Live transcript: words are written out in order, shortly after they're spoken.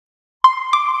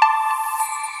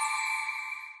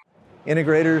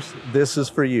Integrators, this is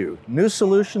for you. New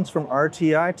solutions from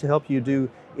RTI to help you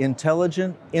do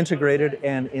intelligent, integrated,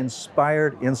 and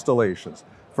inspired installations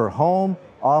for home,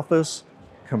 office,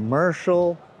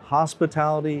 commercial,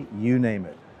 hospitality, you name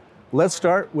it. Let's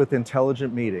start with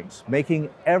intelligent meetings,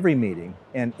 making every meeting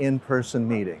an in-person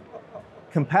meeting.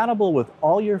 Compatible with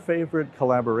all your favorite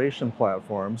collaboration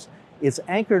platforms, it's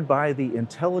anchored by the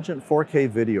intelligent 4K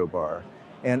video bar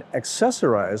and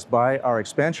accessorized by our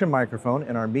expansion microphone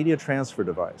and our media transfer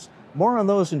device. More on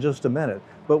those in just a minute,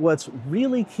 but what's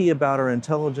really key about our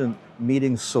intelligent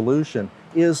meeting solution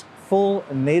is full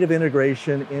native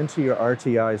integration into your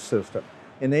RTI system,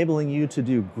 enabling you to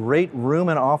do great room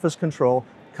and office control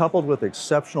coupled with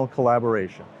exceptional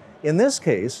collaboration. In this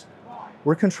case,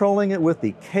 we're controlling it with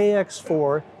the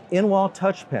KX4 in-wall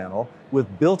touch panel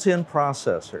with built-in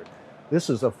processor. This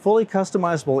is a fully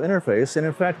customizable interface, and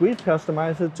in fact, we've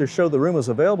customized it to show the room is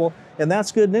available, and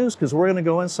that's good news because we're going to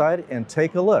go inside and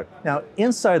take a look. Now,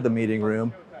 inside the meeting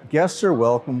room, guests are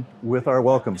welcome with our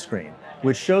welcome screen,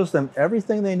 which shows them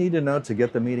everything they need to know to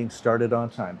get the meeting started on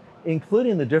time,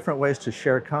 including the different ways to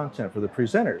share content for the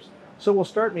presenters. So we'll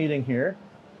start meeting here,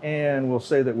 and we'll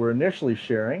say that we're initially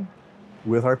sharing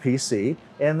with our PC,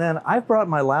 and then I've brought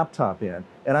my laptop in,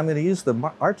 and I'm going to use the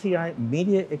RTI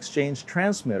Media Exchange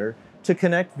transmitter to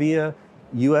connect via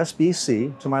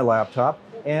USB-C to my laptop,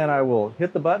 and I will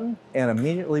hit the button and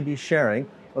immediately be sharing.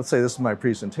 Let's say this is my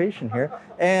presentation here,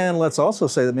 and let's also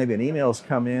say that maybe an email's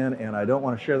come in and I don't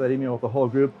want to share that email with the whole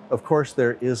group. Of course,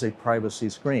 there is a privacy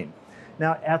screen.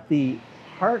 Now, at the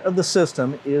heart of the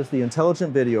system is the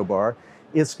intelligent video bar.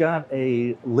 It's got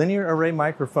a linear array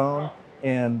microphone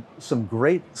and some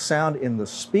great sound in the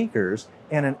speakers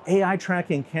and an AI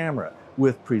tracking camera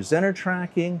with presenter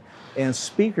tracking and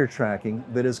speaker tracking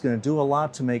that is going to do a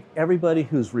lot to make everybody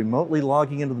who's remotely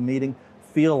logging into the meeting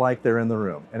feel like they're in the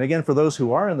room. And again, for those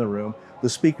who are in the room, the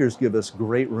speakers give us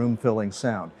great room-filling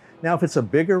sound. Now, if it's a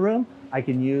bigger room, I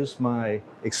can use my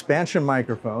expansion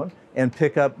microphone and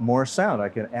pick up more sound. I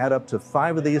can add up to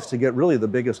 5 of these to get really the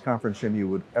biggest conference room you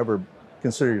would ever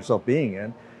consider yourself being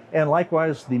in. And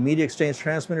likewise, the Media Exchange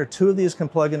transmitter, 2 of these can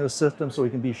plug into a system so we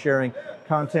can be sharing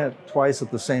content twice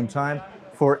at the same time.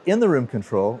 For in-the-room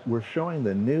control, we're showing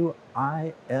the new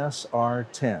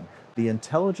ISR10, the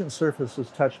Intelligent Surfaces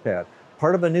Touchpad,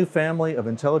 part of a new family of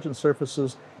Intelligent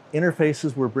Surfaces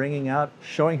interfaces we're bringing out,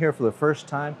 showing here for the first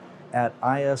time at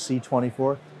ISE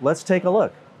 24. Let's take a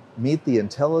look. Meet the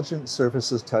Intelligent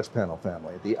Surfaces Touch Panel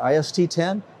family, the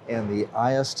IST10 and the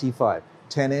IST5,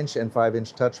 10-inch and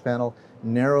 5-inch touch panel,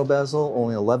 narrow bezel,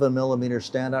 only 11 millimeter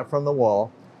standout from the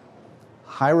wall,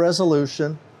 high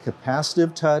resolution,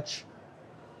 capacitive touch,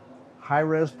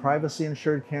 high-res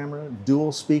privacy-insured camera,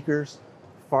 dual speakers,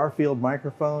 far-field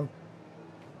microphone,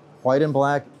 white and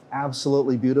black,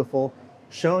 absolutely beautiful.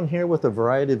 Shown here with a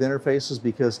variety of interfaces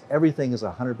because everything is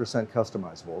 100%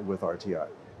 customizable with RTI.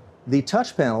 The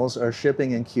touch panels are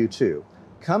shipping in Q2.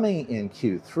 Coming in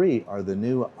Q3 are the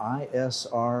new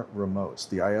ISR remotes.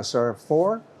 The ISR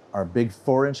 4, our big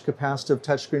 4-inch capacitive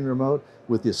touchscreen remote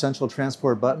with the essential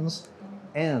transport buttons,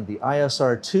 and the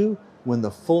ISR 2, when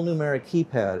the full numeric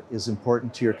keypad is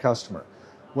important to your customer.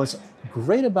 What's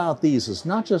great about these is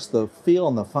not just the feel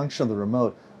and the function of the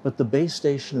remote, but the base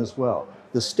station as well.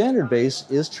 The standard base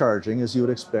is charging, as you would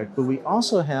expect, but we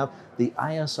also have the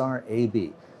ISR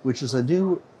AB, which is a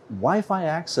new Wi-Fi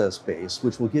access base,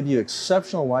 which will give you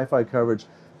exceptional Wi-Fi coverage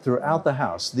throughout the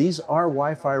house. These are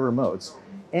Wi-Fi remotes,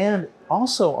 and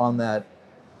also on that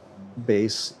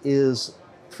base is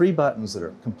 3 buttons that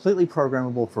are completely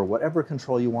programmable for whatever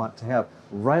control you want to have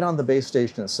right on the base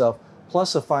station itself,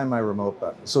 plus a Find My Remote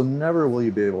button. So never will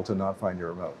you be able to not find your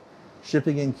remote.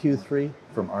 Shipping in Q3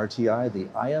 from RTI, the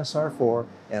ISR4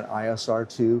 and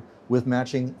ISR2 with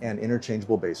matching and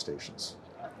interchangeable base stations.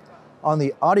 On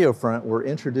the audio front, we're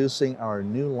introducing our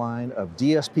new line of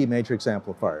DSP Matrix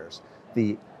amplifiers.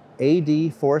 The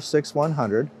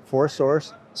AD46100,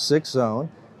 4-source,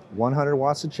 6-zone, 100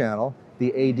 watts a channel.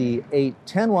 The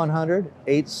AD810100,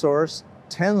 8-source,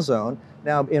 10-zone.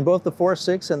 Now, in both the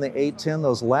 4.6 and the 810,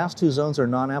 those last 2 zones are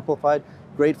non-amplified,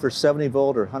 great for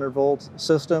 70-volt or 100-volt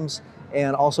systems,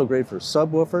 and also great for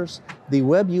subwoofers. The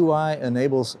web UI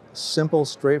enables simple,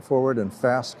 straightforward, and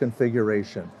fast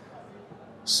configuration.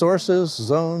 Sources,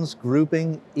 zones,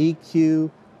 grouping,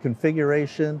 EQ,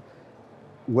 configuration.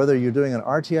 Whether you're doing an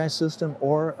RTI system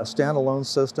or a standalone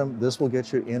system, this will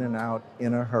get you in and out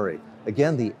in a hurry.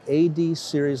 Again, the AD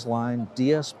series line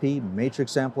DSP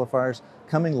Matrix amplifiers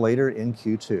coming later in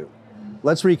Q2.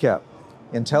 Let's recap.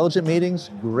 Intelligent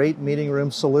meetings, great meeting room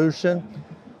solution,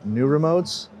 new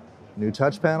remotes, new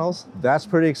touch panels, that's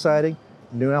pretty exciting.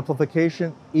 New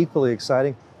amplification, equally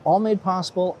exciting. All made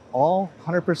possible, all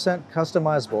 100%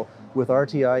 customizable with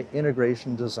RTI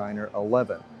Integration Designer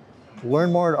 11.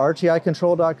 Learn more at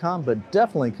rticontrol.com, but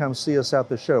definitely come see us at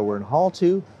the show. We're in Hall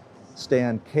 2,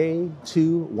 stand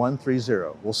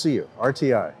K2130. We'll see you,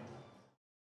 RTI.